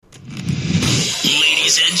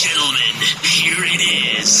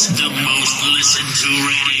the most listened to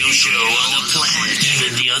radio show on the planet.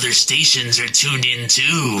 Even the other stations are tuned in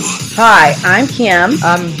too. Hi, I'm Kim.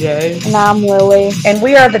 I'm Jay. And I'm Lily. And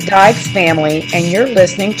we are the Dykes family, and you're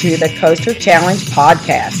listening to the Coaster Challenge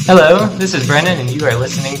podcast. Hello, this is Brennan, and you are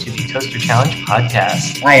listening to the Coaster Challenge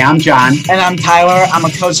podcast. Hi, I'm John. And I'm Tyler. I'm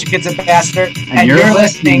a Coaster Kids Ambassador. And you're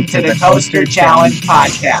listening to the Coaster Challenge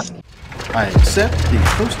podcast. I accept the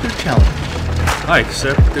Coaster Challenge. I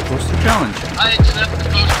accept the Coaster Challenge. I accept the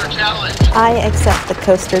Coaster Challenge. I accept the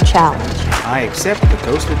Coaster Challenge. I accept the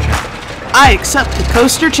Coaster Challenge. I accept the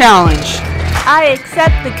Coaster Challenge. I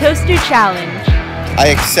accept the Coaster Challenge. I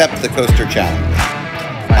accept the Coaster Challenge.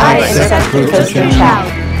 I accept the Coaster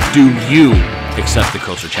Challenge. Do you accept the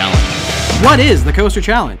Coaster Challenge? What is the Coaster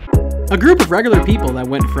Challenge? A group of regular people that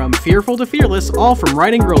went from fearful to fearless, all from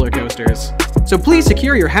riding roller coasters. So please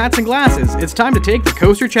secure your hats and glasses. It's time to take the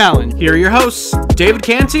Coaster Challenge. Here are your hosts, David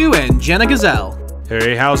Cantu and Jenna Gazelle.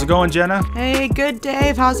 Hey, how's it going, Jenna? Hey, good,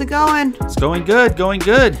 Dave. How's it going? It's going good, going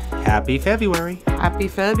good. Happy February. Happy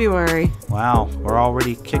February. Wow, we're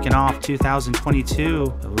already kicking off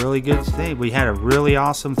 2022. A really good thing. We had a really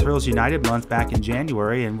awesome Thrills United month back in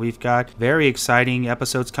January, and we've got very exciting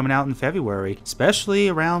episodes coming out in February, especially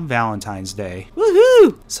around Valentine's Day.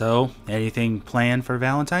 Woohoo! So, anything planned for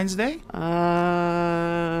Valentine's Day?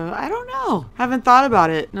 I don't know. Haven't thought about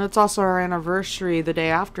it. No, it's also our anniversary the day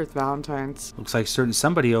after Valentine's. Looks like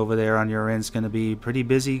somebody over there on your end is going to be pretty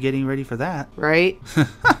busy getting ready for that. Right?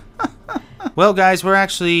 Well, guys, we're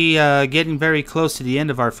actually getting very close to the end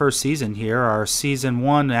of our first season here. Our season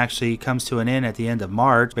 1 actually comes to an end at the end of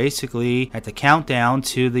March, basically at the countdown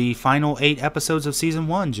to the final 8 episodes of season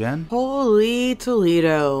 1, Jen. Holy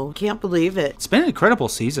Toledo. Can't believe it. It's been an incredible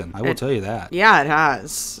season, I will tell you that. Yeah, it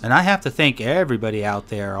has. And I have to thank everybody out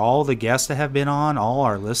there, all the guests that have been on, all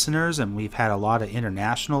our listeners, and we've had a lot of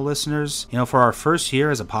international listeners. You know, for our first year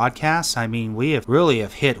as a podcast, I mean, we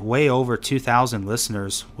have hit way over 2,000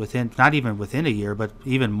 listeners not even within a year, but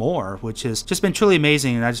even more, which has just been truly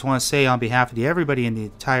amazing. And I just want to say on behalf of everybody in the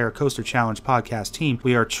entire Coaster Challenge podcast team,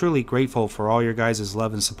 we are truly grateful for all your guys'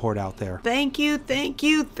 love and support out there. Thank you, thank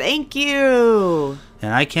you, thank you.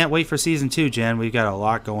 And I can't wait for season 2, Jen. We've got a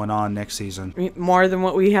lot going on next season. More than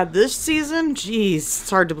what we had this season? Jeez, it's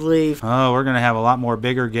hard to believe. Oh, we're going to have a lot more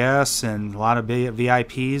bigger guests and a lot of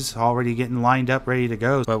VIPs already getting lined up, ready to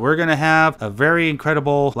go. But we're going to have a very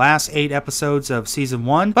incredible last 8 episodes of season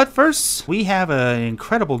 1. But first, we have an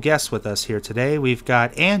incredible guest with us here today. We've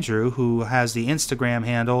got Andrew, who has the Instagram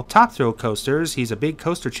handle Top Thrill Coasters. He's a big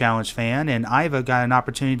Coaster Challenge fan, and Iva got an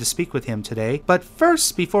opportunity to speak with him today. But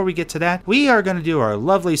first, before we get to that, we are going to do our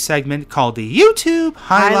lovely segment called the YouTube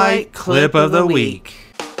Highlight Clip of the Week.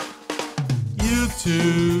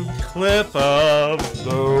 YouTube Clip of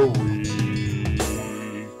the Week.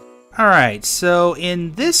 Alright, so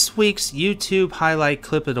in this week's YouTube Highlight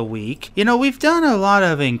Clip of the Week, you know, we've done a lot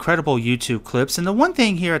of incredible YouTube clips, and the one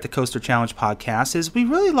thing here at the Coaster Challenge podcast is we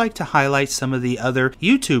really like to highlight some of the other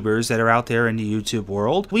YouTubers that are out there in the YouTube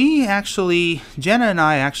world. Jenna and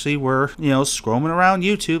I actually were, scrolling around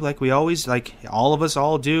YouTube like all of us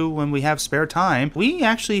all do when we have spare time. We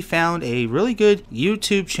actually found a really good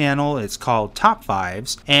YouTube channel. It's called Top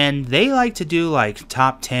Fives, and they like to do like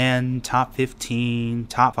top 10, top 15,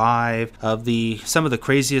 top 5 of some of the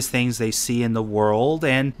craziest things they see in the world.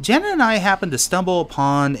 And Jenna and I happened to stumble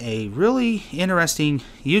upon a really interesting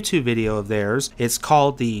YouTube video of theirs. It's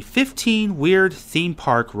called the 15 Weird Theme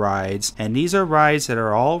Park Rides, and these are rides that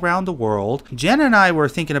are all around the world. Jenna and I were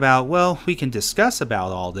thinking about, well, we can discuss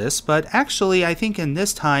about all this, but actually I think in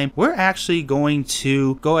this time we're actually going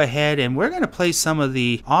to go ahead and we're going to play some of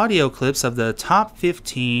the audio clips of the top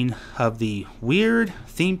 15 of the weird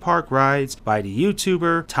theme park rides by the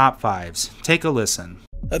YouTuber Top Fives. Take a listen.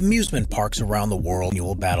 Amusement parks around the world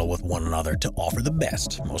will battle with one another to offer the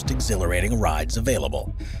best, most exhilarating rides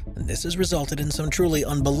available. And this has resulted in some truly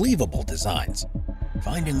unbelievable designs.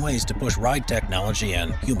 Finding ways to push ride technology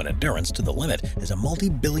and human endurance to the limit is a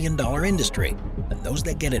multi-billion-dollar industry, and those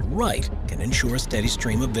that get it right can ensure a steady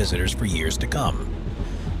stream of visitors for years to come.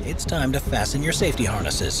 It's time to fasten your safety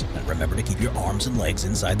harnesses and remember to keep your arms and legs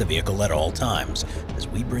inside the vehicle at all times as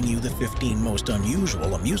we bring you the 15 most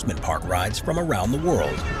unusual amusement park rides from around the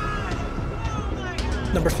world.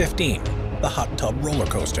 Number 15, the Hot Tub Roller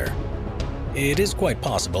Coaster. It is quite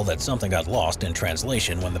possible that something got lost in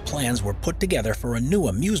translation when the plans were put together for a new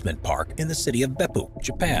amusement park in the city of Beppu,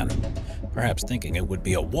 Japan, perhaps thinking it would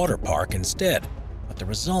be a water park instead. But the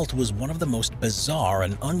result was one of the most bizarre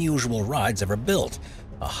and unusual rides ever built,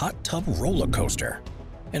 a hot tub roller coaster.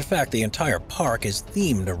 In fact, the entire park is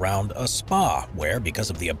themed around a spa, where, because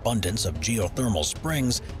of the abundance of geothermal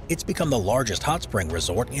springs, it's become the largest hot spring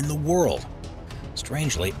resort in the world.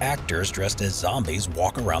 Strangely, actors dressed as zombies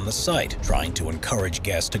walk around the site, trying to encourage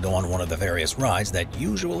guests to go on one of the various rides that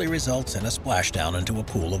usually results in a splashdown into a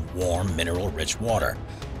pool of warm, mineral-rich water.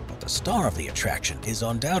 But the star of the attraction is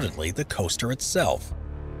undoubtedly the coaster itself.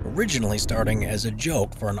 Originally starting as a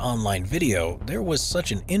joke for an online video, there was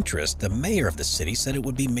such an interest the mayor of the city said it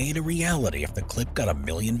would be made a reality if the clip got 1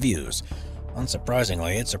 million views.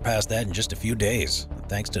 Unsurprisingly, it surpassed that in just a few days.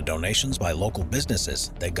 Thanks to donations by local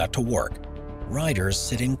businesses, they got to work. Riders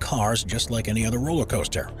sit in cars just like any other roller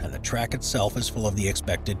coaster, and the track itself is full of the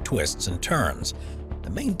expected twists and turns. The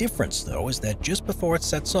main difference, though, is that just before it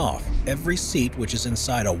sets off, every seat which is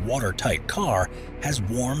inside a watertight car has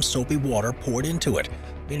warm, soapy water poured into it,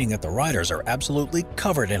 meaning that the riders are absolutely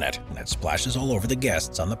covered in it, and it splashes all over the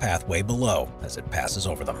guests on the pathway below as it passes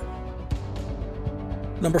over them.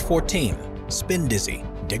 Number 14. Spin Dizzy,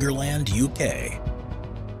 Diggerland, UK.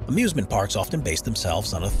 Amusement parks often base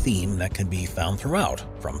themselves on a theme that can be found throughout,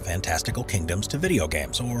 from fantastical kingdoms to video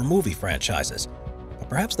games or movie franchises. But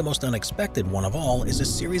perhaps the most unexpected one of all is a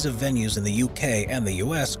series of venues in the UK and the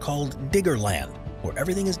US called Diggerland, where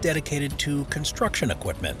everything is dedicated to construction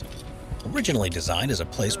equipment. Originally designed as a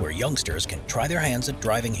place where youngsters can try their hands at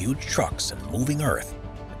driving huge trucks and moving earth,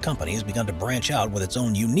 the company has begun to branch out with its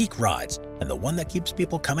own unique rides, and the one that keeps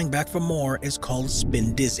people coming back for more is called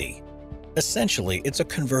Spin Dizzy. Essentially, it's a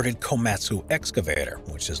converted Komatsu excavator,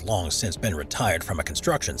 which has long since been retired from a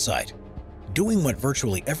construction site. Doing what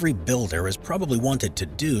virtually every builder has probably wanted to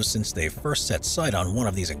do since they first set sight on one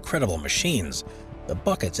of these incredible machines, the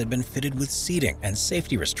buckets had been fitted with seating and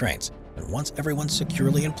safety restraints, and once everyone's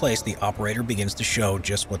securely in place, the operator begins to show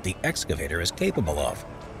just what the excavator is capable of.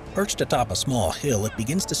 Perched atop a small hill, it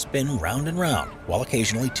begins to spin round and round, while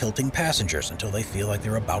occasionally tilting passengers until they feel like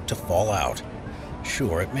they're about to fall out.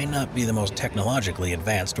 Sure, it may not be the most technologically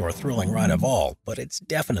advanced or thrilling ride of all, but it's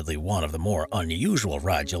definitely one of the more unusual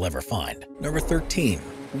rides you'll ever find. Number 13.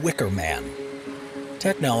 Wicker Man.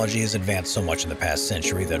 Technology has advanced so much in the past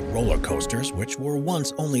century that roller coasters, which were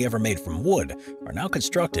once only ever made from wood, are now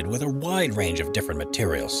constructed with a wide range of different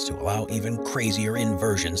materials to allow even crazier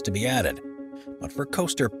inversions to be added. But for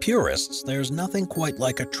coaster purists, there's nothing quite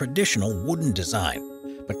like a traditional wooden design.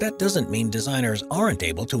 But that doesn't mean designers aren't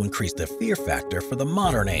able to increase the fear factor for the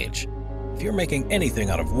modern age. If you're making anything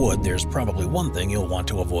out of wood, there's probably one thing you'll want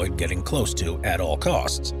to avoid getting close to at all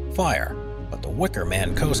costs: fire. But the Wicker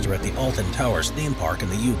Man coaster at the Alton Towers theme park in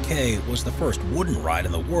the UK was the first wooden ride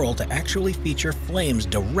in the world to actually feature flames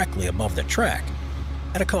directly above the track.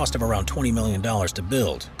 At a cost of around $20 million to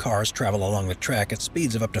build, cars travel along the track at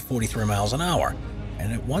speeds of up to 43 miles an hour,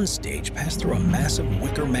 and at one stage pass through a massive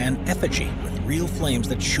Wicker Man effigy with real flames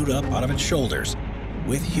that shoot up out of its shoulders.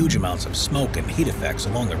 With huge amounts of smoke and heat effects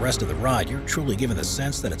along the rest of the ride, you're truly given the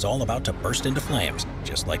sense that it's all about to burst into flames,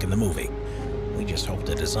 just like in the movie. We just hope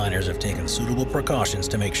the designers have taken suitable precautions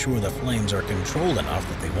to make sure the flames are controlled enough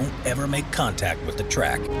that they won't ever make contact with the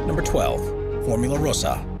track. Number 12. Formula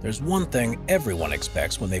Rossa. There's one thing everyone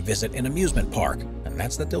expects when they visit an amusement park, and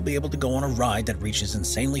that's that they'll be able to go on a ride that reaches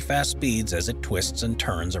insanely fast speeds as it twists and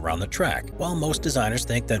turns around the track. While most designers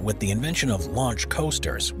think that with the invention of launch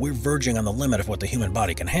coasters, we're verging on the limit of what the human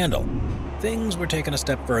body can handle, things were taken a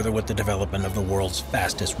step further with the development of the world's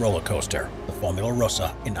fastest roller coaster, the Formula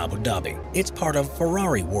Rossa in Abu Dhabi. It's part of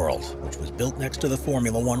Ferrari World, which was built next to the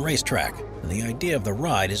Formula One racetrack, and the idea of the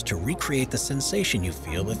ride is to recreate the sensation you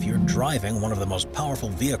feel if you're driving one of the most powerful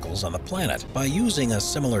vehicles on the planet. By using a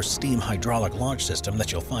similar steam hydraulic launch system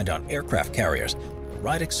that you'll find on aircraft carriers, the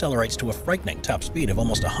ride accelerates to a frightening top speed of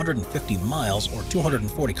almost 150 miles or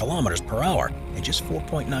 240 kilometers per hour in just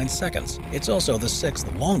 4.9 seconds. It's also the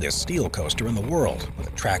 6th longest steel coaster in the world, with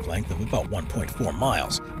a track length of about 1.4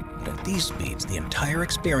 miles. But at these speeds, the entire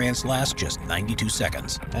experience lasts just 92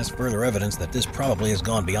 seconds. As further evidence that this probably has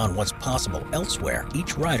gone beyond what's possible elsewhere,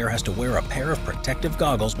 each rider has to wear a pair of protective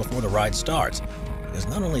goggles before the ride starts, because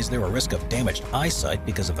not only is there a risk of damaged eyesight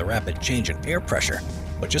because of the rapid change in air pressure,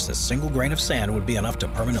 but just a single grain of sand would be enough to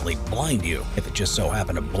permanently blind you if it just so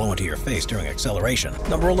happened to blow into your face during acceleration.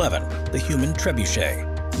 Number 11. The Human Trebuchet,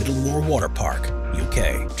 Middlemore Water Park,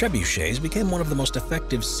 UK. Trebuchets became one of the most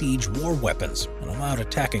effective siege war weapons and allowed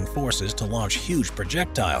attacking forces to launch huge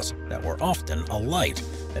projectiles that were often alight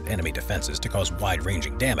at enemy defenses to cause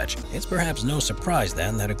wide-ranging damage. It's perhaps no surprise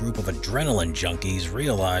then that a group of adrenaline junkies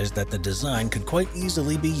realized that the design could quite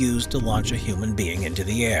easily be used to launch a human being into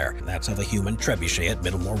the air. And that's how the Human Trebuchet at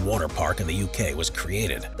Middlemore Water Park in the UK was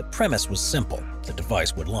created. The premise was simple. The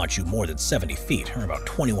device would launch you more than 70 feet, or about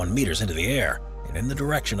 21 meters into the air. and in the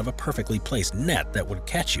direction of a perfectly placed net that would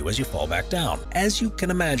catch you as you fall back down. As you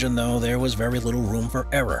can imagine, though, there was very little room for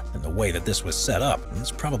error in the way that this was set up.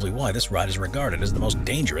 That's probably why this ride is regarded as the most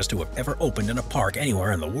dangerous to have ever opened in a park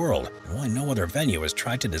anywhere in the world, and why no other venue has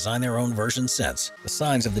tried to design their own version since. The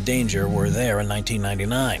signs of the danger were there in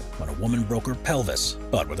 1999, when a woman broke her pelvis.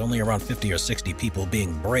 But with only around 50 or 60 people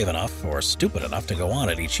being brave enough or stupid enough to go on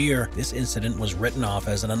it each year, this incident was written off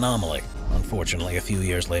as an anomaly. Unfortunately, a few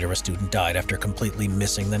years later, a student died after completely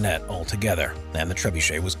missing the net altogether, and the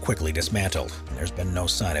trebuchet was quickly dismantled, and there's been no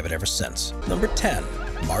sign of it ever since. Number 10.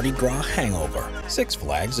 Mardi Gras Hangover. Six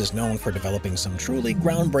Flags is known for developing some truly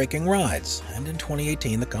groundbreaking rides, and in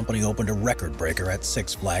 2018 the company opened a record breaker at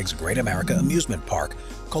Six Flags Great America Amusement Park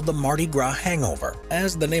called the Mardi Gras Hangover.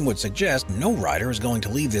 As the name would suggest, no rider is going to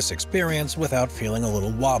leave this experience without feeling a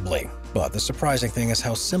little wobbly. But the surprising thing is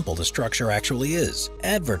how simple the structure actually is.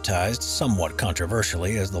 Advertised somewhat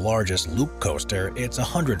controversially as the largest loop coaster, it's a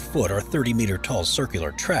 100-foot or 30-meter tall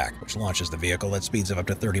circular track, which launches the vehicle at speeds of up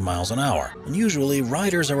to 30 miles an hour. And usually,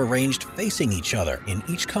 riders are arranged facing each other in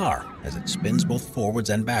each car as it spins both forwards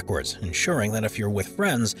and backwards, ensuring that if you're with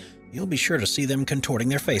friends, you'll be sure to see them contorting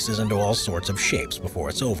their faces into all sorts of shapes before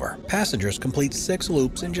it's over. Passengers complete 6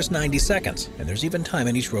 loops in just 90 seconds, and there's even time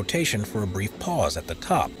in each rotation for a brief pause at the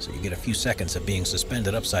top, so you get a few seconds of being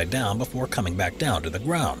suspended upside down before coming back down to the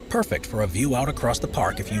ground. Perfect for a view out across the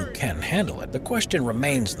park if you can handle it. The question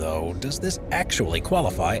remains, though, does this actually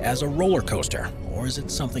qualify as a roller coaster, or is it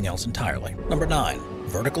something else entirely? Number 9.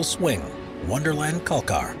 Vertical Swing. Wonderland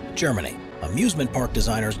Kalkar, Germany. Amusement park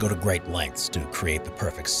designers go to great lengths to create the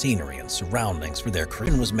perfect scenery and surroundings for their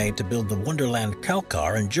creation was made to build the Wonderland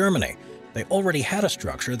Kalkar in Germany. They already had a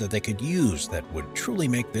structure that they could use that would truly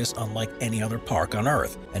make this unlike any other park on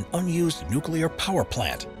Earth, an unused nuclear power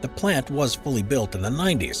plant. The plant was fully built in the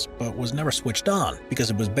 90s, but was never switched on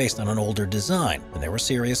because it was based on an older design, and there were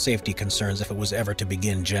serious safety concerns if it was ever to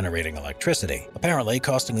begin generating electricity. Apparently,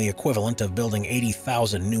 costing the equivalent of building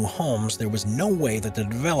 80,000 new homes, there was no way that the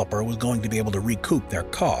developer was going to be able to recoup their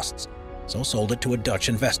costs. So sold it to a Dutch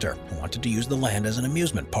investor who wanted to use the land as an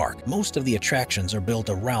amusement park. Most of the attractions are built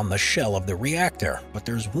around the shell of the reactor, but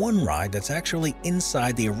there's one ride that's actually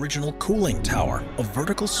inside the original cooling tower, a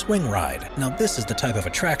vertical swing ride. Now this is the type of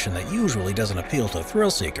attraction that usually doesn't appeal to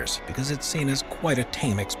thrill seekers because it's seen as quite a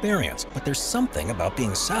tame experience, but there's something about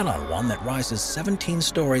being sat on one that rises 17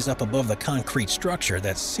 stories up above the concrete structure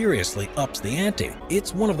that seriously ups the ante.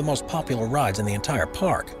 It's one of the most popular rides in the entire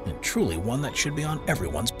park, and truly one that should be on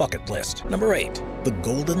everyone's bucket list. Number 8. The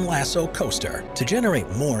Golden Lasso Coaster. To generate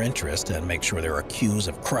more interest and make sure there are queues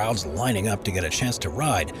of crowds lining up to get a chance to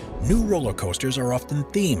ride, new roller coasters are often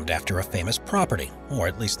themed after a famous property, or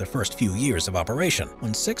at least the first few years of operation.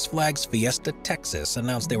 When Six Flags Fiesta Texas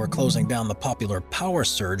announced they were closing down the popular Power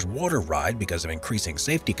Surge water ride because of increasing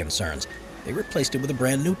safety concerns, they replaced it with a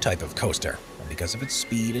brand new type of coaster. And because of its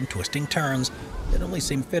speed and twisting turns, it only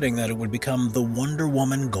seemed fitting that it would become the Wonder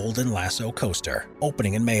Woman Golden Lasso Coaster.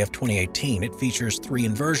 Opening in May of 2018, it features 3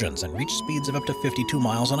 inversions and reached speeds of up to 52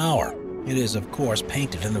 miles an hour. It is, of course,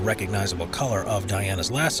 painted in the recognizable color of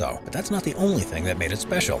Diana's lasso, but that's not the only thing that made it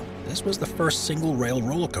special. This was the first single-rail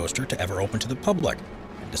roller coaster to ever open to the public.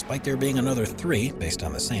 And despite there being another 3, based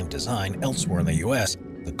on the same design, elsewhere in the US,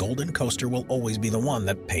 the Golden Coaster will always be the one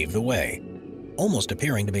that paved the way. Almost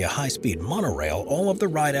appearing to be a high-speed monorail, all of the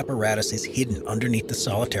ride apparatus is hidden underneath the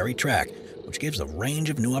solitary track, which gives a range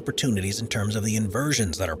of new opportunities in terms of the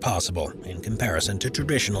inversions that are possible in comparison to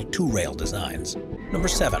traditional 2-rail designs. Number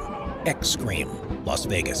 7. X-Scream, Las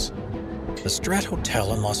Vegas. The Strat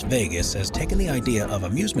Hotel in Las Vegas has taken the idea of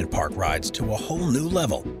amusement park rides to a whole new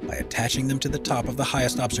level by attaching them to the top of the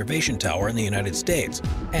highest observation tower in the United States.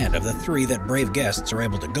 And of the 3 that brave guests are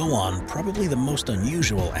able to go on, probably the most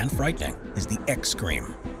unusual and frightening is the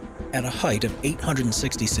X-Scream. At a height of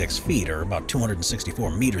 866 feet, or about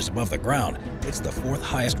 264 meters above the ground, it's the 4th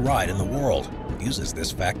highest ride in the world and uses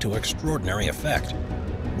this fact to extraordinary effect.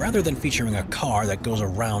 Rather than featuring a car that goes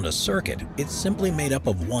around a circuit, it's simply made up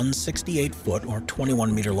of one 68-foot or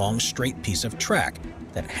 21-meter-long straight piece of track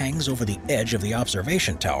that hangs over the edge of the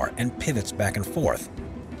observation tower and pivots back and forth.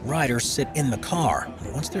 Riders sit in the car,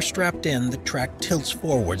 and once they're strapped in, the track tilts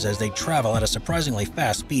forwards as they travel at a surprisingly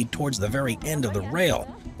fast speed towards the very end of the rail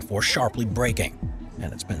before sharply braking.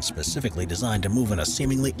 And it's been specifically designed to move in a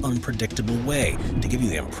seemingly unpredictable way to give you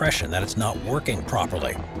the impression that it's not working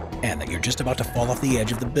properly, and that you're just about to fall off the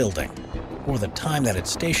edge of the building. For the time that it's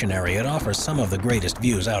stationary, it offers some of the greatest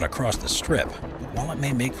views out across the strip. But while it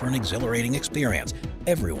may make for an exhilarating experience,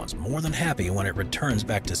 everyone's more than happy when it returns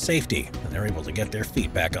back to safety and they're able to get their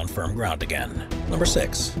feet back on firm ground again. Number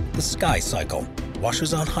 6. The Sky Cycle,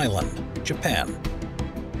 Washuzan Highland, Japan.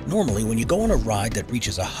 Normally, when you go on a ride that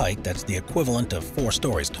reaches a height that's the equivalent of 4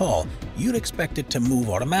 stories tall, you'd expect it to move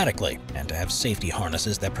automatically and to have safety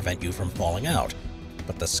harnesses that prevent you from falling out.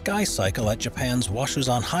 But the Sky Cycle at Japan's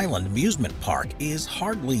Washuzan Highland Amusement Park is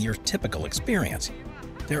hardly your typical experience.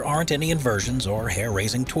 There aren't any inversions or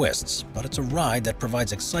hair-raising twists, but it's a ride that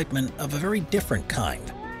provides excitement of a very different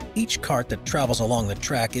kind. Each cart that travels along the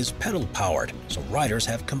track is pedal-powered, so riders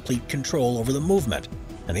have complete control over the movement,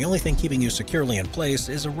 and the only thing keeping you securely in place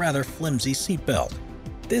is a rather flimsy seatbelt.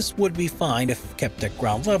 This would be fine if kept at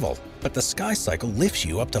ground level, but the Sky Cycle lifts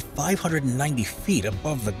you up to 590 feet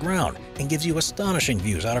above the ground and gives you astonishing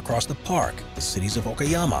views out across the park, the cities of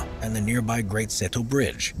Okayama, and the nearby Great Seto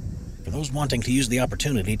Bridge. For those wanting to use the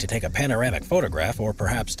opportunity to take a panoramic photograph or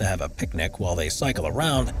perhaps to have a picnic while they cycle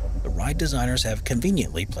around, the ride designers have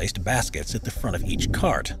conveniently placed baskets at the front of each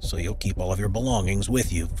cart, so you'll keep all of your belongings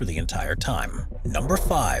with you for the entire time. Number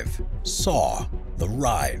 5. Saw, the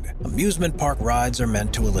ride. Amusement park rides are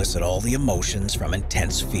meant to elicit all the emotions from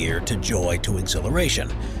intense fear to joy to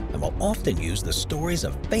exhilaration, and will often use the stories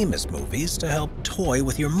of famous movies to help toy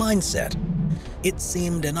with your mindset. It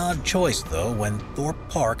seemed an odd choice, though, when Thorpe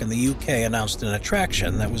Park in the UK announced an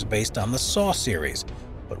attraction that was based on the Saw series.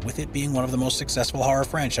 But with it being one of the most successful horror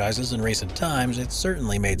franchises in recent times, it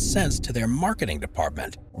certainly made sense to their marketing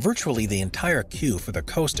department. Virtually the entire queue for the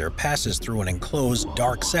coaster passes through an enclosed,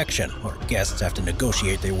 dark section where guests have to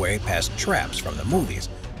negotiate their way past traps from the movies,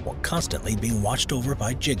 while constantly being watched over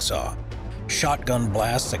by Jigsaw. Shotgun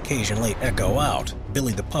blasts occasionally echo out.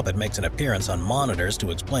 Billy the Puppet makes an appearance on monitors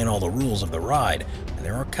to explain all the rules of the ride, and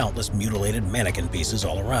there are countless mutilated mannequin pieces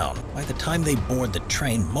all around. By the time they board the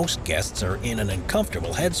train, most guests are in an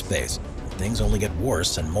uncomfortable headspace. Things only get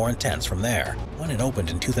worse and more intense from there. When it opened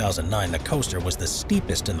in 2009, the coaster was the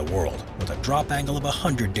steepest in the world, with a drop angle of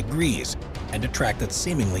 100 degrees, and a track that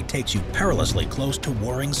seemingly takes you perilously close to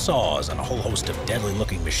whirring saws and a whole host of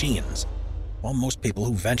deadly-looking machines. While most people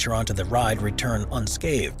who venture onto the ride return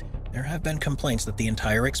unscathed, there have been complaints that the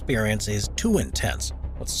entire experience is too intense,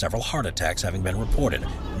 with several heart attacks having been reported,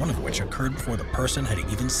 one of which occurred before the person had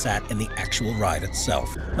even sat in the actual ride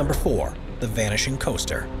itself. Number 4. The Vanishing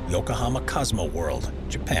Coaster, Yokohama Cosmo World,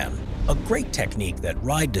 Japan. A great technique that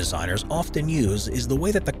ride designers often use is the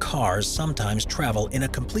way that the cars sometimes travel in a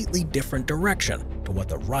completely different direction to what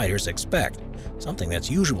the riders expect, something that's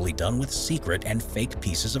usually done with secret and fake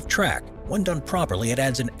pieces of track. When done properly, it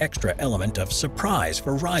adds an extra element of surprise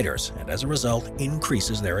for riders, and as a result,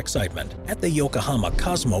 increases their excitement. At the Yokohama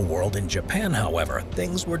Cosmo World in Japan, however,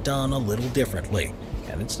 things were done a little differently.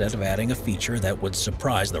 And instead of adding a feature that would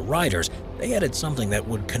surprise the riders, they added something that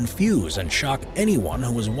would confuse and shock anyone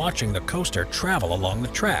who was watching the coaster travel along the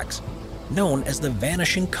tracks. Known as the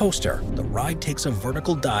Vanishing Coaster, the ride takes a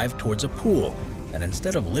vertical dive towards a pool, and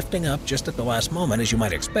instead of lifting up just at the last moment as you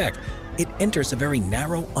might expect, it enters a very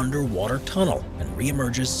narrow underwater tunnel and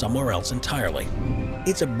reemerges somewhere else entirely.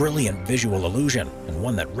 It's a brilliant visual illusion, and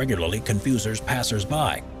one that regularly confuses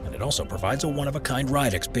passers-by. It also provides a one-of-a-kind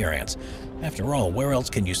ride experience. After all, where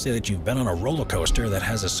else can you say that you've been on a roller coaster that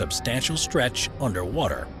has a substantial stretch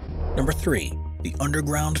underwater? Number 3. The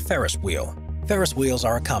Underground Ferris Wheel. Ferris wheels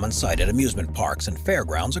are a common sight at amusement parks and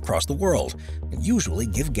fairgrounds across the world, and usually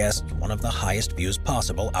give guests one of the highest views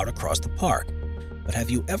possible out across the park. But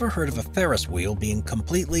have you ever heard of a Ferris wheel being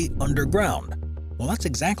completely underground? Well, that's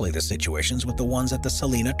exactly the situations with the ones at the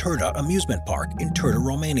Salina Turda amusement park in Turda,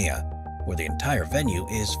 Romania, where the entire venue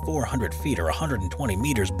is 400 feet or 120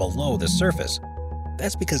 meters below the surface.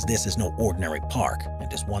 That's because this is no ordinary park,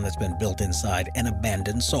 and is one that's been built inside an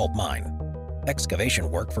abandoned salt mine.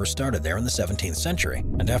 Excavation work first started there in the 17th century,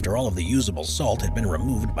 and after all of the usable salt had been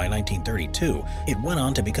removed by 1932, it went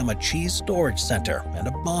on to become a cheese storage center and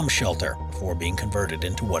a bomb shelter before being converted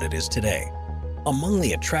into what it is today. Among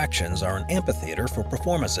the attractions are an amphitheater for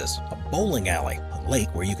performances, a bowling alley, a lake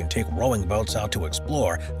where you can take rowing boats out to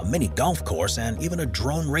explore, a mini golf course, and even a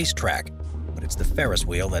drone racetrack. But it's the Ferris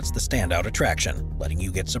wheel that's the standout attraction, letting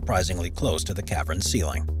you get surprisingly close to the cavern's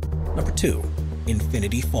ceiling. Number 2.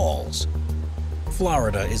 Infinity Falls.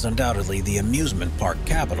 Florida is undoubtedly the amusement park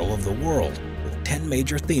capital of the world, with 10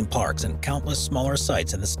 major theme parks and countless smaller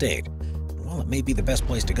sites in the state. While it may be the best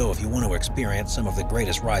place to go if you want to experience some of the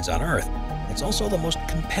greatest rides on Earth, it's also the most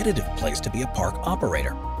competitive place to be a park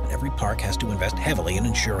operator, and every park has to invest heavily in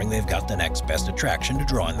ensuring they've got the next best attraction to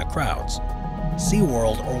draw in the crowds.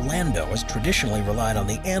 SeaWorld Orlando has traditionally relied on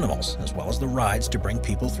the animals as well as the rides to bring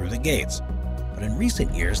people through the gates. But in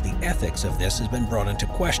recent years, the ethics of this has been brought into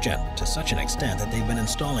question to such an extent that they've been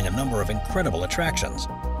installing a number of incredible attractions.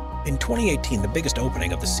 In 2018, the biggest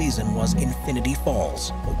opening of the season was Infinity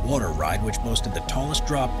Falls, a water ride which boasted the tallest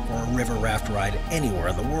drop for a river raft ride anywhere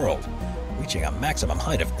in the world, reaching a maximum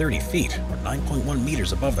height of 30 feet, or 9.1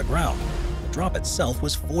 meters above the ground. The drop itself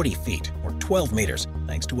was 40 feet, or 12 meters,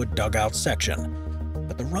 thanks to a dugout section.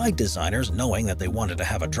 But the ride designers, knowing that they wanted to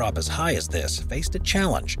have a drop as high as this, faced a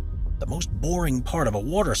challenge. The most boring part of a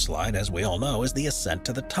water slide, as we all know, is the ascent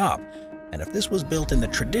to the top. And if this was built in the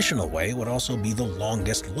traditional way, it would also be the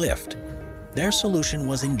longest lift. Their solution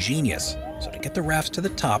was ingenious. So to get the rafts to the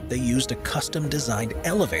top, they used a custom-designed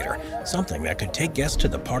elevator, something that could take guests to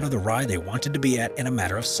the part of the ride they wanted to be at in a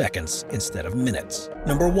matter of seconds instead of minutes.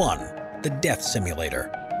 Number 1. The Death Simulator,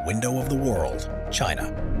 Window of the World,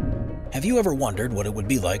 China. Have you ever wondered what it would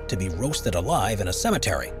be like to be roasted alive in a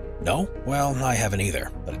cemetery? No? Well, I haven't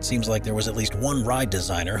either, but it seems like there was at least one ride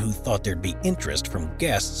designer who thought there'd be interest from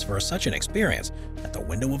guests for such an experience at the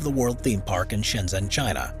Window of the World theme park in Shenzhen,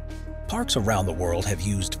 China. Parks around the world have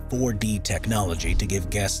used 4D technology to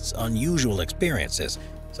give guests unusual experiences,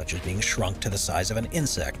 such as being shrunk to the size of an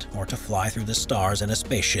insect or to fly through the stars in a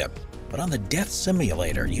spaceship. But on the Death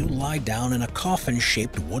Simulator, you lie down in a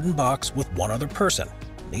coffin-shaped wooden box with one other person.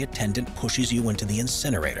 The attendant pushes you into the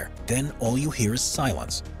incinerator. Then all you hear is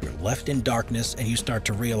silence. You're left in darkness and you start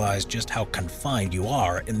to realize just how confined you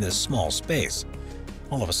are in this small space.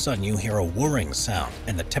 All of a sudden you hear a whirring sound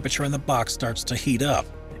and the temperature in the box starts to heat up.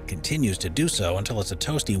 It continues to do so until it's a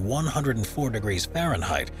toasty 104 degrees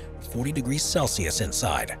Fahrenheit, 40 degrees Celsius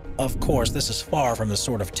inside. Of course, this is far from the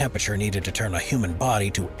sort of temperature needed to turn a human body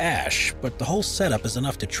to ash, but the whole setup is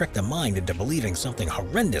enough to trick the mind into believing something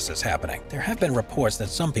horrendous is happening. There have been reports that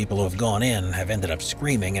some people who have gone in have ended up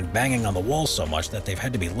screaming and banging on the walls so much that they've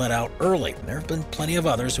had to be let out early. There have been plenty of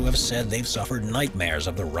others who have said they've suffered nightmares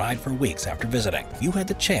of the ride for weeks after visiting. If you had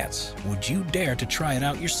the chance, would you dare to try it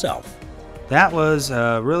out yourself? That was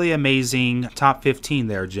a really amazing top 15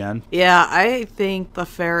 there, Jen. Yeah, I think the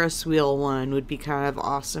Ferris wheel one would be kind of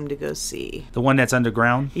awesome to go see. The one that's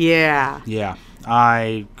underground? Yeah. Yeah.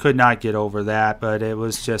 I could not get over that, but it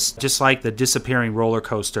was just like the disappearing roller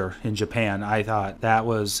coaster in Japan. I thought that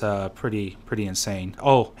was pretty insane.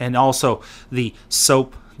 Oh, and also the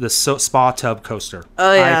spa tub coaster.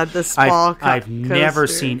 Oh yeah, the spa coaster. I've never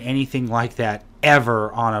seen anything like that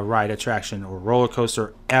ever on a ride attraction or roller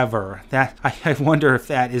coaster ever. That I wonder if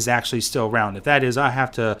that is actually still around. If that is, I have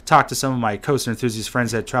to talk to some of my coaster enthusiast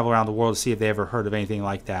friends that travel around the world to see if they ever heard of anything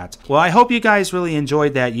like that. Well, I hope you guys really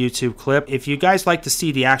enjoyed that YouTube clip. If you guys like to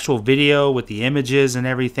see the actual video with the images and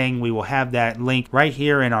everything, we will have that link right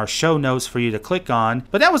here in our show notes for you to click on.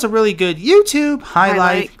 But that was a really good YouTube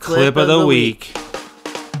highlight clip of the week.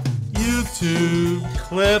 YouTube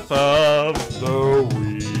clip of the week.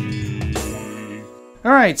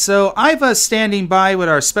 All right, so Iva's standing by with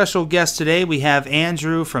our special guest today. We have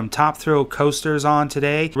Andrew from Top Thrill Coasters on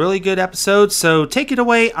today. Really good episode, so take it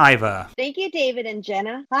away, Iva. Thank you, David and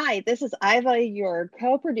Jenna. Hi, this is Iva, your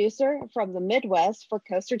co-producer from the Midwest for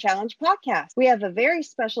Coaster Challenge podcast. We have a very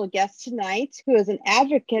special guest tonight who is an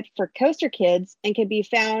advocate for coaster kids and can be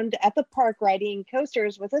found at the park riding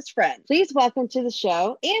coasters with his friends. Please welcome to the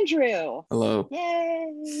show, Andrew. Hello.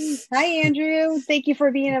 Yay. Hi, Andrew. Thank you for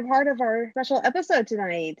being a part of our special episode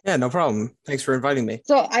tonight. Yeah, no problem. Thanks for inviting me.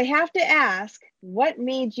 So I have to ask, what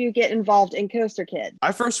made you get involved in Coaster Kids?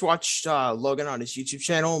 I first watched Logan on his YouTube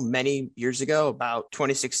channel many years ago, about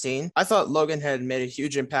 2016. I thought Logan had made a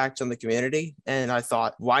huge impact on the community, and I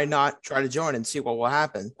thought, why not try to join and see what will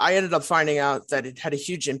happen? I ended up finding out that it had a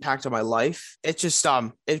huge impact on my life. It just,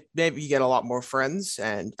 it made me get a lot more friends,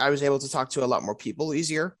 and I was able to talk to a lot more people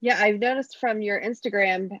easier. Yeah, I've noticed from your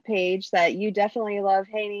Instagram page that you definitely love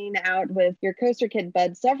hanging out with your Coaster Kid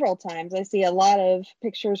buds several times. I see a lot of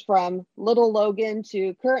pictures from little Logan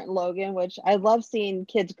to current Logan, which I love seeing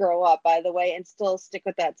kids grow up, by the way, and still stick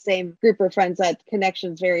with that same group of friends. That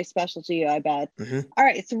connection's very special to you, I bet. Mm-hmm. All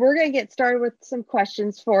right, so we're going to get started with some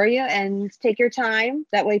questions for you, and take your time.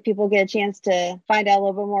 That way people get a chance to find out a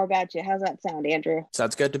little bit more about you. How's that sound, Andrew?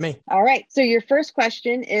 Sounds good to me. All right, so your first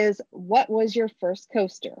question is, what was your first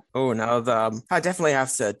coaster? Oh, now I definitely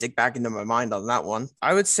have to dig back into my mind on that one.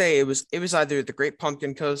 I would say it was either the Great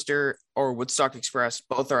Pumpkin Coaster or Woodstock Express.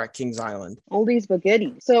 Both are at Kings Island. Oldies but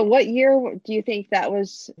goodies. So what year do you think that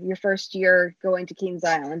was your first year going to Kings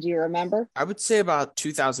Island? Do you remember? I would say about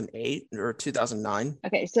 2008 or 2009.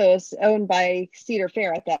 Okay, so it's owned by Cedar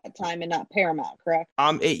Fair at that time and not Paramount, correct?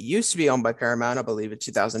 It used to be owned by Paramount, I believe, in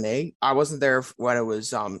 2008. I wasn't there when it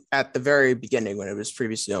was at the very beginning, when it was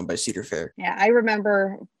previously owned by Cedar Fair. Yeah, I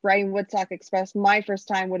remember riding Woodstock Express my first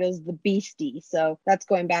time when it was the Beastie. So that's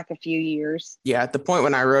going back a few years. Yeah, at the point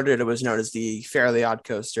when I rode it, it was known as the Fairly Odd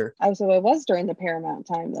Coaster. Oh, so it was during the Paramount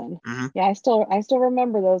time then. Mm-hmm. Yeah, I still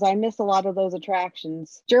remember those. I miss a lot of those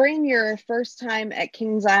attractions. During your first time at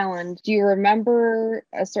Kings Island, do you remember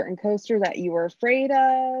a certain coaster that you were afraid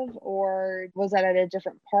of, or was that at a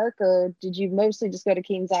different park, or did you mostly just go to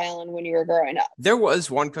Kings Island when you were growing up? There was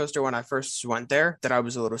one coaster when I first went there that I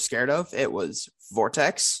was a little scared of. It was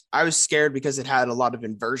Vortex. I was scared because it had a lot of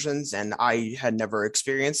inversions and I had never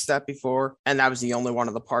experienced that before. And that was the only one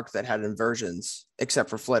in the park that had inversions, except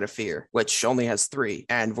for Flight of Fear, which only has 3,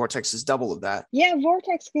 and Vortex is double of that. Yeah,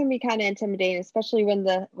 Vortex can be kind of intimidating, especially with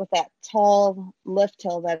that tall lift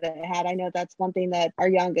hill that it had. I know that's one thing that our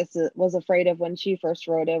youngest was afraid of when she first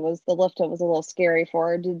rode it, was the lift hill was a little scary for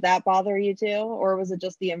her. Did that bother you too, or was it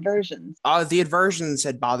just the inversions? The inversions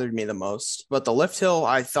had bothered me the most, but the lift hill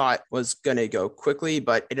I thought was going to go quickly,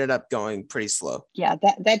 but it ended up going pretty slow. Yeah,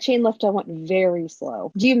 that chain lift hill went very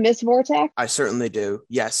slow. Do you miss Vortex? I certainly do.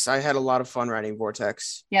 Yes, I had a lot of fun riding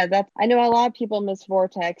Vortex. Yeah, I know a lot of people miss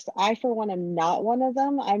Vortex. I, for one, am not one of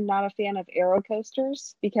them. I'm not a fan of aero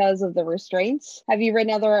coasters because of the restraints. Have you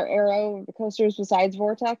ridden other aero coasters besides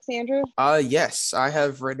Vortex, Andrew? Yes, I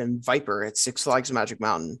have ridden Viper at Six Flags Magic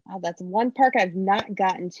Mountain. That's one park I've not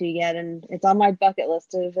gotten to yet, and it's on my bucket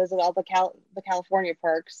list to visit all the California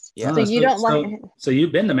parks. Yeah. So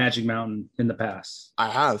you've been to Magic Mountain in the past? I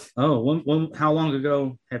have. Oh, how long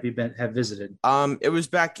ago have you visited? It was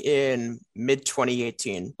back in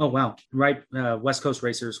mid-2018. Oh, wow. Right. West Coast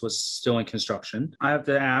Racers was still in construction. I have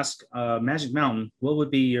to ask, Magic Mountain, what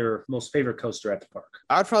would be your most favorite coaster at the park?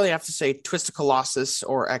 I'd probably have to say Twisted Colossus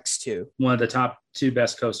or X2. One of the top 2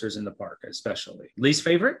 best coasters in the park, especially. Least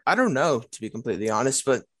favorite? I don't know, to be completely honest,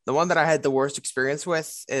 but the one that I had the worst experience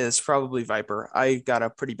with is probably Viper. I got a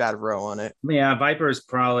pretty bad row on it. Yeah, Viper is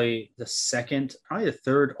probably the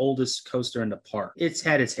third oldest coaster in the park. It's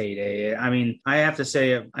had its heyday. I mean, I have to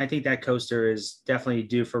say, I think that coaster is definitely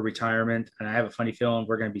due for retirement, and I have a funny feeling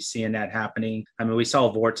we're going to be seeing that happening. I mean, we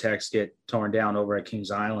saw Vortex get torn down over at Kings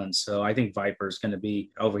Island, so I think Viper is going to be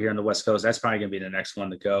over here on the West Coast. That's probably going to be the next one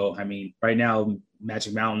to go. I mean, right now,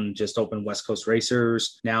 Magic Mountain just opened West Coast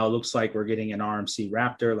Racers. Now it looks like we're getting an RMC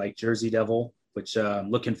Raptor like Jersey Devil, which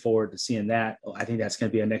I'm looking forward to seeing that. I think that's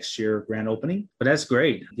going to be a next year grand opening, but that's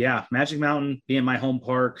great. Yeah, Magic Mountain being my home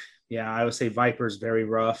park. Yeah, I would say Viper is very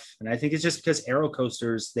rough. And I think it's just because aero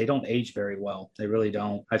coasters, they don't age very well. They really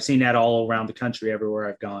don't. I've seen that all around the country, everywhere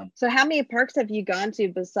I've gone. So how many parks have you gone to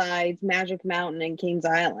besides Magic Mountain and Kings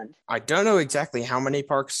Island? I don't know exactly how many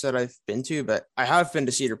parks that I've been to, but I have been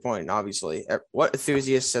to Cedar Point, obviously. What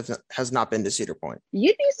enthusiast has not been to Cedar Point?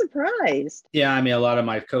 You'd be surprised. Yeah, I mean, a lot of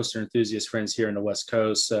my coaster enthusiast friends here in the West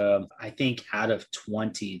Coast, I think out of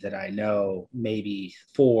 20 that I know, maybe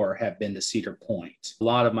 4 have been to Cedar Point. A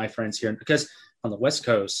lot of my friends here, because on the West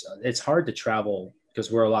Coast, it's hard to travel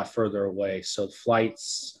because we're a lot further away. So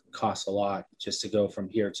flights cost a lot just to go from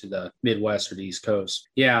here to the Midwest or the East Coast.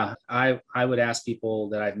 Yeah, I would ask people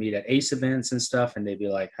that I'd meet at ACE events and stuff, and they'd be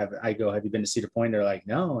like, have you been to Cedar Point? They're like,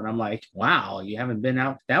 no. And I'm like, wow, you haven't been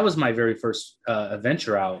out? That was my very first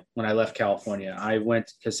adventure out when I left California. I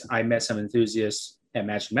went because I met some enthusiasts at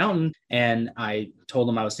Magic Mountain, and I told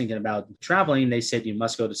them I was thinking about traveling. They said, you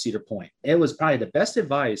must go to Cedar Point. It was probably the best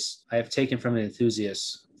advice I have taken from an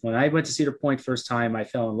enthusiast. When I went to Cedar Point first time, I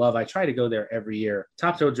fell in love. I try to go there every year.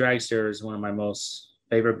 Top Thrill Dragster is one of my most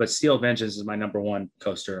favorite, but Steel Vengeance is my number 1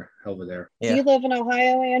 coaster over there. Yeah. Do you live in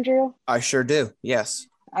Ohio, Andrew? I sure do. Yes.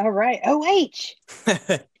 All right. OH.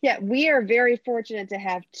 Yeah, we are very fortunate to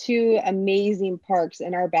have 2 amazing parks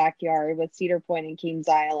in our backyard with Cedar Point and Kings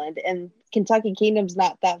Island. And Kentucky Kingdom's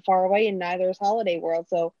not that far away, and neither is Holiday World.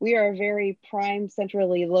 So we are very prime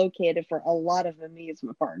centrally located for a lot of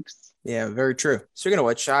amusement parks. Yeah, very true. Speaking of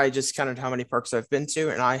which, I just counted how many parks I've been to,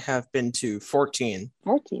 and I have been to 14.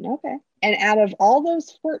 14, okay. And out of all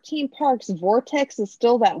those 14 parks, Vortex is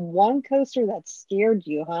still that one coaster that scared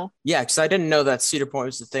you, huh? Yeah, because I didn't know that Cedar Point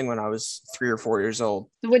was the thing when I was 3 or 4 years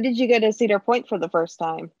old. So when did you go to Cedar Point for the first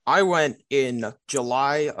time? I went in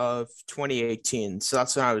July of 2018, so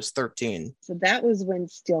that's when I was 13. So that was when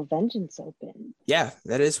Steel Vengeance opened. Yeah,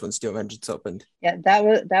 that is when Steel Vengeance opened. Yeah, that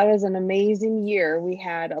was an amazing year. We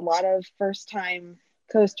had a lot of first-time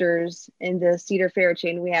coasters in the Cedar Fair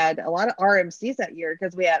chain. We had a lot of RMCs that year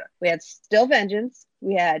because we had Steel Vengeance,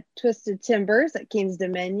 we had Twisted Timbers at King's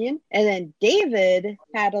Dominion, and then David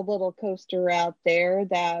had a little coaster out there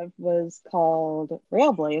that was called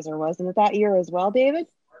Railblazer, wasn't it that year as well, David?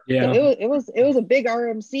 Yeah. So it was a big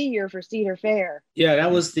RMC year for Cedar Fair. Yeah,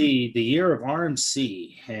 that was the year of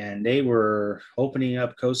RMC, and they were opening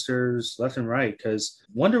up coasters left and right because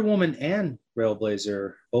Wonder Woman and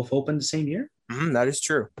Railblazer both opened the same year. That is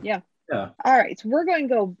true. Yeah. Yeah. All right, so we're going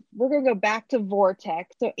to go back to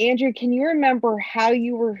Vortex. So Andrew, can you remember how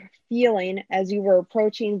you were feeling as you were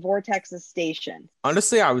approaching Vortex's station?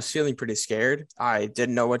 Honestly, I was feeling pretty scared. I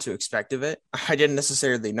didn't know what to expect of it. I didn't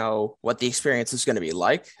necessarily know what the experience was going to be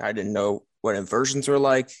like. I didn't know what inversions were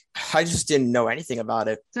like. I just didn't know anything about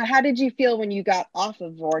it. So how did you feel when you got off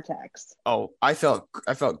of Vortex? Oh, I felt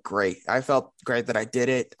great. I felt great that I did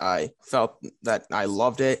it. I felt that I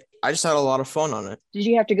loved it. I just had a lot of fun on it. Did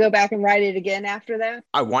you have to go back and ride it again after that?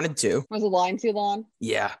 I wanted to. Was the line too long?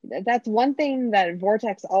 Yeah. That's one thing that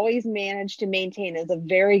Vortex always managed to maintain is a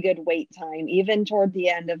very good wait time, even toward the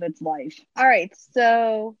end of its life. All right.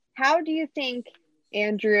 So how do you think,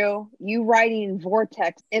 Andrew, you riding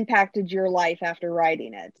Vortex impacted your life after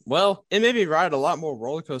riding it? Well, it made me ride a lot more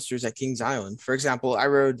roller coasters at Kings Island. For example, I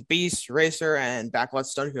rode Beast, Racer, and Backlot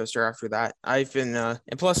Stun Coaster after that. I've been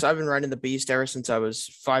riding the Beast ever since I was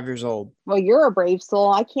 5 years old. Well, you're a brave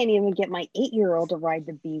soul. I can't even get my 8-year-old to ride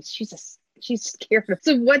the Beast. She's scared.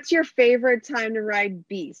 So what's your favorite time to ride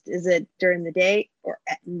Beast? Is it during the day or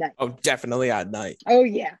at night? Oh, definitely at night. Oh,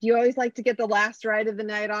 yeah. Do you always like to get the last ride of the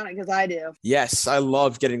night on it? Because I do. Yes, I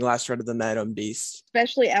love getting last ride of the night on Beast.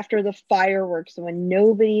 Especially after the fireworks when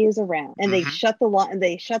nobody is around and they shut the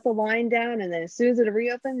line down, and then as soon as it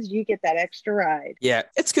reopens, you get that extra ride. Yeah,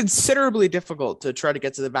 it's considerably difficult to try to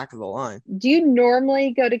get to the back of the line. Do you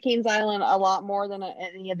normally go to Kings Island a lot more than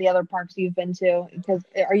any of the other parks you've been to? Because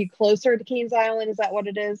are you closer to Kings Island? Is that what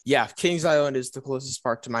it is? Yeah, Kings Island is the closest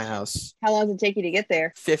park to my house. How long does it take you to get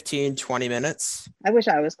there? 15-20 minutes. I wish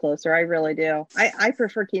I was closer. I really do. I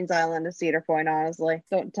prefer Kings Island to Cedar Point, honestly.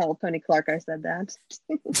 Don't tell Tony Clark I said that.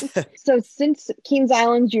 So since Kings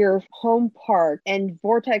Island's your home park and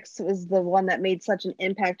Vortex was the one that made such an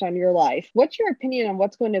impact on your life, what's your opinion on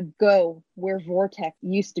what's going to go where Vortex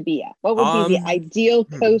used to be at? What would be the ideal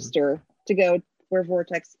coaster to go where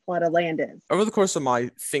Vortex Plot of Land is? Over the course of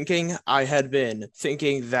my thinking, I had been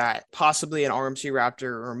thinking that possibly an RMC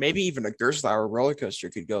Raptor or maybe even a Gerstlauer roller coaster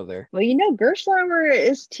could go there. Well, Gerstlauer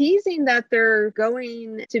is teasing that they're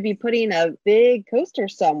going to be putting a big coaster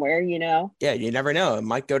somewhere, Yeah, you never know. It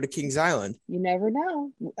might go to Kings Island. You never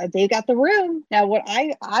know. They got the room. Now, what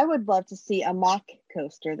I would love to see a mock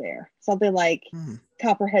coaster there. Something like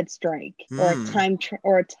Copperhead Strike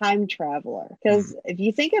or a time traveler. Because if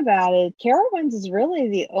you think about it, Carowinds is really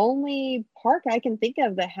the only park I can think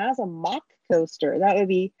of that has a mock coaster. That would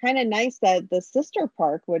be kind of nice that the sister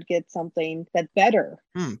park would get something that's better.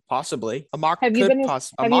 Possibly. A mock Have you been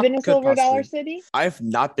to Silver Dollar City? I've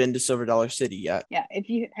not been to Silver Dollar City yet. Yeah.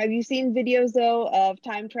 Have you seen videos though of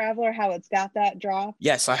Time Traveler, how it's got that drop?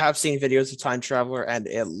 Yes, I have seen videos of Time Traveler and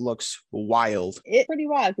it looks wild. It's pretty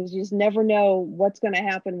wild because you just never know what's going to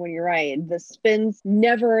happen when you ride. The spins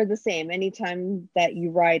never the same anytime that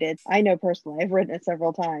you ride it. I know personally, I've ridden it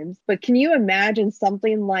several times. But can you imagine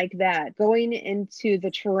something like that going into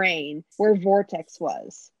the terrain where Vortex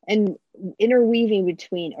was and interweaving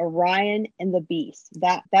between Orion and the Beast?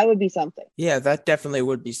 That would be something. Yeah, that definitely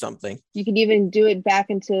would be something. You could even do it back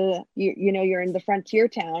into you're in the frontier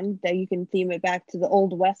town, that you can theme it back to the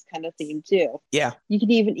Old West kind of theme too. Yeah. You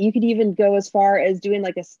could even go as far as doing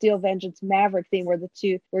like a Steel Vengeance Maverick theme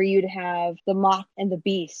where you'd have the Mock and the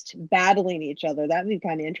Beast battling each other. That'd be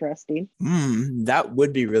kind of interesting. That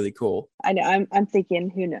would be really cool. I know. I'm thinking,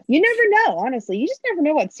 who knows? You never know, honestly. You just never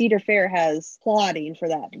know what Cedar Fair has plotting for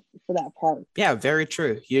that park. Yeah, very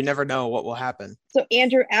true. You never know what will happen. So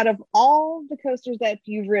Andrew, out of all the coasters that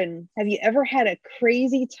you've ridden, have you ever had a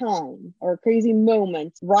crazy time or a crazy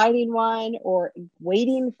moment riding one or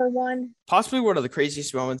waiting for one? Possibly one of the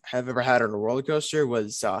craziest moments I've ever had on a roller coaster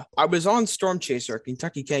was I was on Storm Chaser at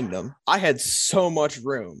Kentucky Kingdom. I had so much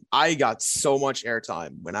room. I got so much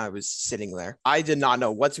airtime when I was sitting there. I did not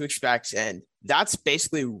know what to expect, and that's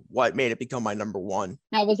basically what made it become my number one.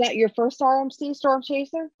 Now, was that your first RMC Storm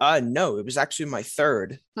Chaser? No, it was actually my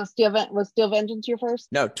third. So was Steel Vengeance your first?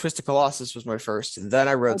 No, Twisted Colossus was my first, and then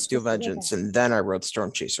I rode Steel Vengeance, and then I rode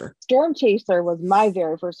Storm Chaser. Storm Chaser was my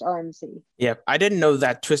very first RMC. Yeah, I didn't know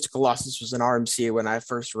that Twisted Colossus was an RMC when I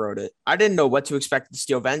first rode it. I didn't know what to expect with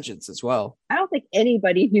Steel Vengeance as well. I don't think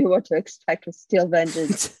anybody knew what to expect with Steel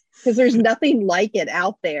Vengeance. Because there's nothing like it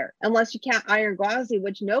out there, unless you count Iron Gwazi,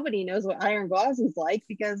 which nobody knows what Iron Gwazi's like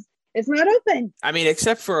because It's not open. I mean,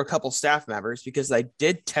 except for a couple staff members, because I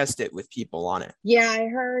did test it with people on it. Yeah, I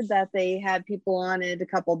heard that they had people on it a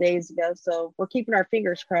couple days ago, so we're keeping our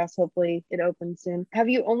fingers crossed. Hopefully it opens soon. Have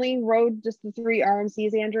you only rode just the 3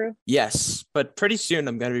 RMCs, Andrew? Yes, but pretty soon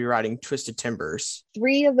I'm going to be riding Twisted Timbers.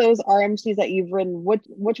 3 of those RMCs that you've ridden,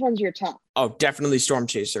 which one's your top? Oh, definitely Storm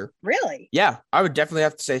Chaser. Really? Yeah, I would definitely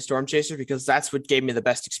have to say Storm Chaser because that's what gave me the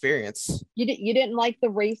best experience. You didn't like the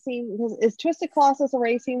racing? Is Twisted Colossus a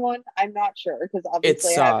racing one? I'm not sure because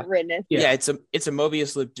obviously I haven't ridden it. Yeah, it's a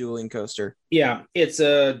Mobius Loop dueling coaster. Yeah, it's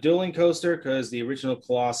a dueling coaster because the original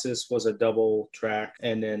Colossus was a double track,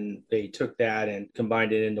 and then they took that and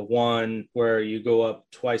combined it into one where you go up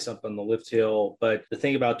twice up on the lift hill. But the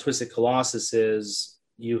thing about Twisted Colossus is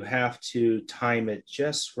you have to time it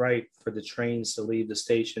just right for the trains to leave the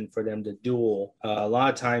station for them to duel. A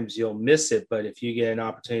lot of times you'll miss it, but if you get an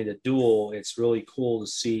opportunity to duel, it's really cool to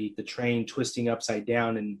see the train twisting upside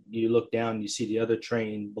down, and you look down and you see the other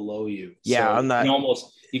train below you. Yeah, so on that.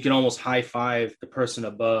 You can almost high five the person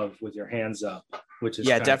above with your hands up, which is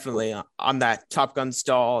definitely cool. On that Top Gun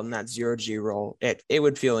stall and that 0G roll. It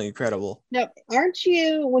would feel incredible. Now, aren't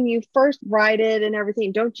you, when you first ride it and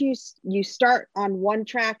everything, don't you start on one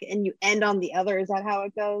track and you end on the other? Is that how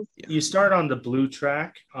it goes? You start on the blue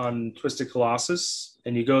track on Twisted Colossus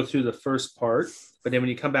and you go through the first part, but then when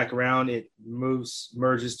you come back around, it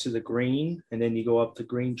merges to the green, and then you go up the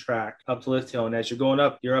green track up the lift hill. And as you're going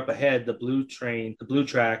up, you're up ahead. The blue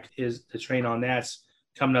track is the train on that's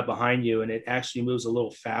coming up behind you, and it actually moves a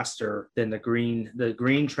little faster than the green. The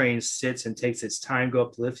green train sits and takes its time to go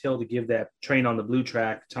up the lift hill to give that train on the blue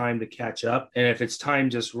track time to catch up. And if it's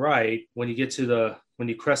timed just right, when you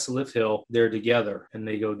crest the lift hill, they're together and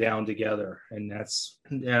they go down together. And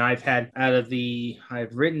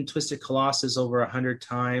I've ridden Twisted Colossus over 100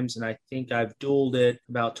 times, and I think I've dueled it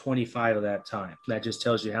about 25 of that time. That just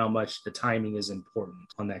tells you how much the timing is important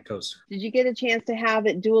on that coaster. Did you get a chance to have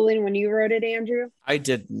it dueling when you rode it, Andrew? I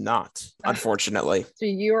did not, unfortunately. So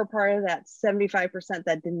you were part of that 75%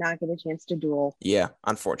 that did not get a chance to duel. Yeah,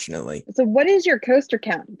 unfortunately. So what is your coaster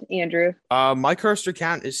count, Andrew? My coaster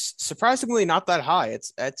count is surprisingly not that high.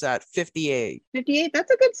 It's at 58. 58?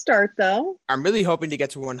 That's a good start, though. I'm really hoping to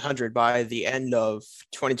get to 100 by the end of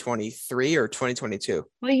 2023 or 2022.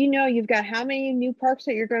 Well, you've got how many new parks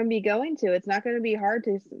that you're going to be going to. It's not going to be hard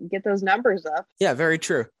to get those numbers up. Yeah, very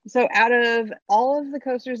true. So out of all of the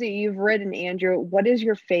coasters that you've ridden, Andrew, what is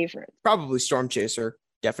your favorite? Probably Storm Chaser,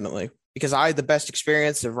 definitely. Because I had the best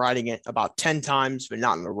experience of riding it about 10 times, but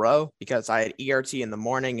not in a row, because I had ERT in the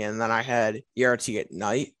morning and then I had ERT at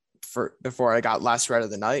night before I got Last Ride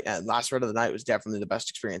of the Night. And Last Ride of the Night was definitely the best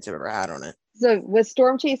experience I've ever had on it. So with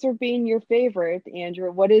Storm Chaser being your favorite,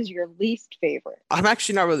 Andrew, what is your least favorite? I'm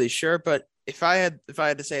actually not really sure, but if I had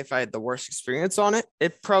to say if I had the worst experience on it,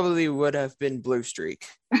 it probably would have been Blue Streak.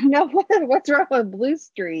 No, what's wrong with Blue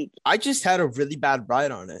Streak? I just had a really bad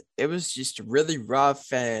ride on it. It was just really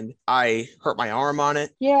rough, and I hurt my arm on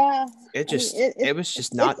it. Yeah, it was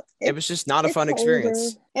just not a fun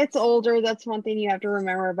experience. It's older. That's one thing you have to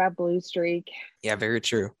remember about Blue Streak. Yeah, very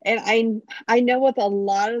true. And I know with a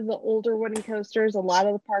lot of the older wooden coasters, a lot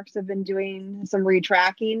of the parks have been doing some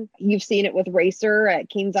retracking. You've seen it with Racer at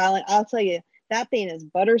Kings Island. I'll tell you, that thing is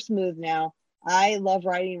butter smooth now. I love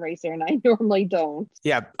riding Racer, and I normally don't.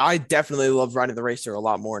 Yeah, I definitely love riding the Racer a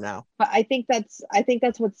lot more now. But I think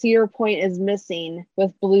that's what Cedar Point is missing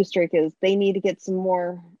with Blue Streak is they need to get some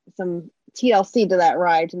TLC to that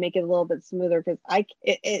ride to make it a little bit smoother, because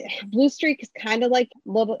Blue Streak is kind of like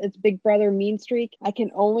it's big brother Mean Streak. I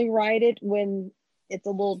can only ride it when it's a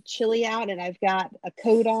little chilly out and I've got a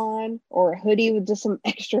coat on or a hoodie with just some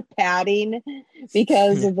extra padding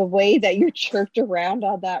because of the way that you're jerked around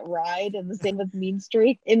on that ride. And the same with Mean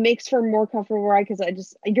Streak. It makes for a more comfortable ride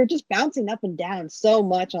because you're just bouncing up and down so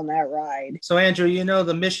much on that ride. So Andrew,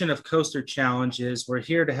 the mission of Coaster Challenge is we're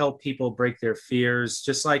here to help people break their fears.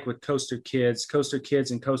 Just like with Coaster Kids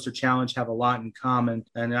and Coaster Challenge have a lot in common.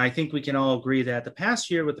 And I think we can all agree that the past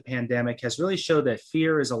year with the pandemic has really showed that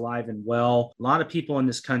fear is alive and well. A lot of people in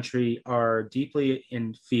this country are deeply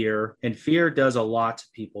in fear, and fear does a lot to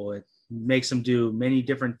people. It makes them do many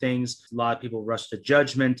different things. A lot of people rush to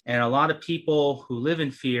judgment, and a lot of people who live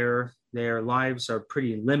in fear their lives are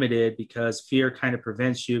pretty limited because fear kind of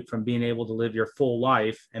prevents you from being able to live your full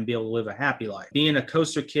life and be able to live a happy life. Being a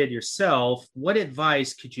coaster kid yourself, what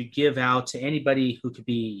advice could you give out to anybody who could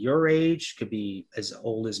be your age, could be as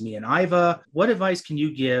old as me and Iva? What advice can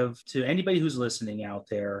you give to anybody who's listening out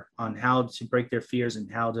there on how to break their fears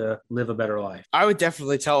and how to live a better life? I would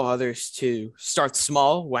definitely tell others to start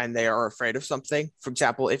small when they are afraid of something. For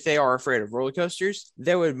example, if they are afraid of roller coasters,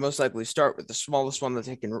 they would most likely start with the smallest one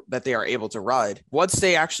that they are able to ride. Once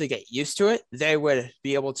they actually get used to it, they would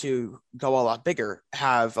be able to go a lot bigger,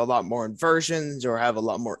 have a lot more inversions or have a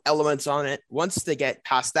lot more elements on it. Once they get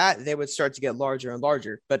past that, they would start to get larger and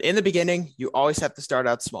larger. But in the beginning, you always have to start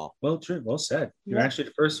out small. Well, true. Well said. You're actually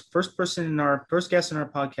the first person in our first guest in our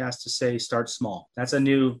podcast to say start small. That's a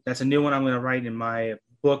new one I'm going to write in my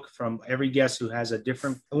book from every guest who has a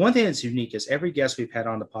different. One thing that's unique is every guest we've had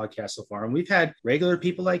on the podcast so far, and we've had regular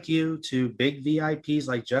people like you to big VIPs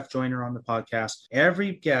like Jeff Joyner on the podcast.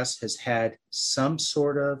 Every guest has had some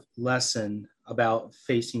sort of lesson about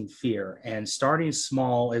facing fear, and starting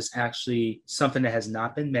small is actually something that has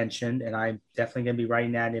not been mentioned, and I'm definitely going to be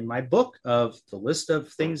writing that in my book of the list of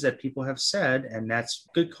things that people have said, and that's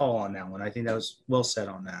a good call on that one. I think that was well said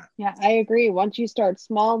on that. Yeah, I agree. Once you start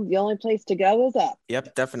small, the only place to go is up.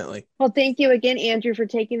 Yep, definitely. Well, thank you again, Andrew, for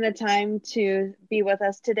taking the time to be with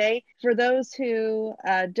us today. For those who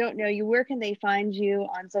don't know you, where can they find you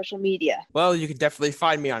on social media? Well, you can definitely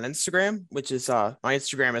find me on Instagram, which is my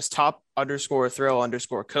Instagram is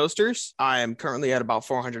top_thrill_coasters. I am currently at about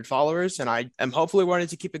 400 followers, and I am hopefully wanting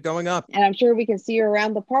to keep it going up. And I'm sure we can see you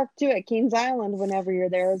around the park too at Kings Island whenever you're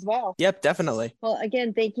there as well. Yep, definitely. Well,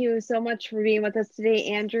 again, thank you so much for being with us today,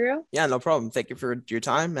 Andrew. Yeah, no problem. Thank you for your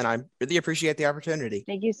time, and I really appreciate the opportunity.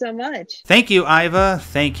 Thank you so much. Thank you, Iva.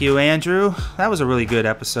 Thank you, Andrew. That was a really good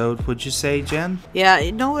episode, would you say, Jen? Yeah,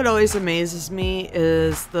 you know what always amazes me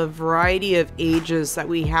is the variety of ages that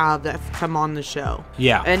we have that come on the show.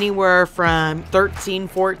 Yeah. Anywhere from 13,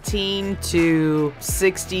 14 to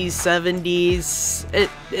 60s, 70s.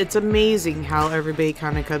 It's amazing how everybody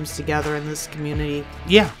kind of comes together in this community.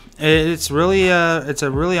 Yeah. It's a really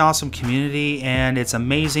awesome community, and it's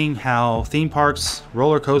amazing how theme parks,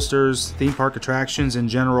 roller coasters, theme park attractions in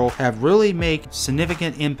general have really made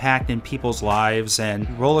significant impact in people's lives, and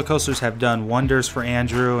roller coasters have done wonders for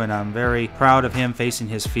Andrew, and I'm very proud of him facing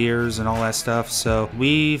his fears and all that stuff. So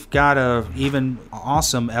we've got a even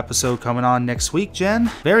awesome episode coming on next week,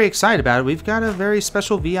 Jen. Very excited about it. We've got a very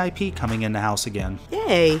special VIP coming in the house again.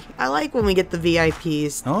 Yay! I like when we get the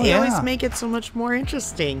VIPs. Oh, they always make it so much more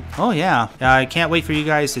interesting. Oh, yeah. I can't wait for you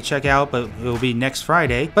guys to check out, but it will be next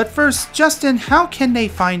Friday. But first, Justin, how can they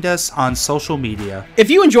find us on social media? If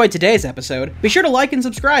you enjoyed today's episode, be sure to like and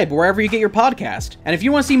subscribe wherever you get your podcast. And if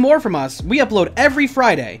you want to see more from us, we upload every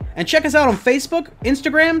Friday. And check us out on Facebook,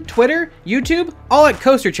 Instagram, Twitter, YouTube, all at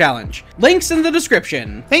Coaster Challenge. Links in the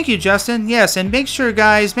description. Thank you, Justin. Yes, and make sure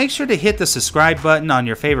to hit the subscribe button on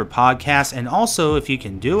your favorite podcast. And also, if you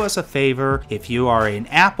can do us a favor, if you are an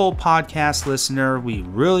Apple podcast listener, we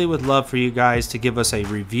really would love for you guys to give us a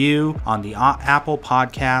review on the Apple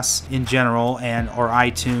Podcasts in general, or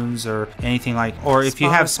iTunes, or anything like, or if you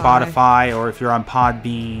have Spotify, or if you're on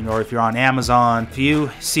Podbean, or if you're on Amazon. If you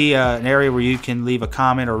see an area where you can leave a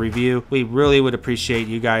comment or review, we really would appreciate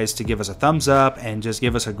you guys to give us a thumbs up and just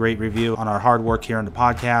give us a great review on our hard work here on the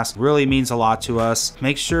podcast. It really means a lot to us.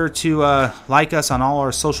 Make sure to like us on all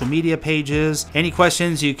our social media pages. Any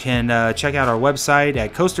questions, you can check out our website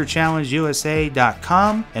at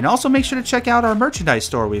coasterchallengeusa.com. And also make sure to check out our merchandise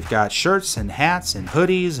store. We've got shirts and hats and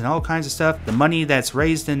hoodies and all kinds of stuff. The money that's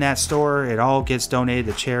raised in that store, it all gets donated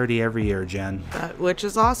to charity every year, Jen. Which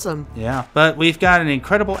is awesome. Yeah. But we've got an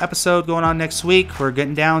incredible episode going on next week. We're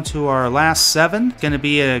getting down to our last 7. It's going to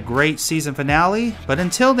be a great season finale. But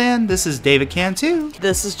until then, this is David Cantu.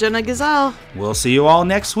 This is Jenna Gazelle. We'll see you all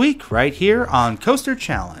next week right here on Coaster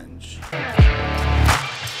Challenge.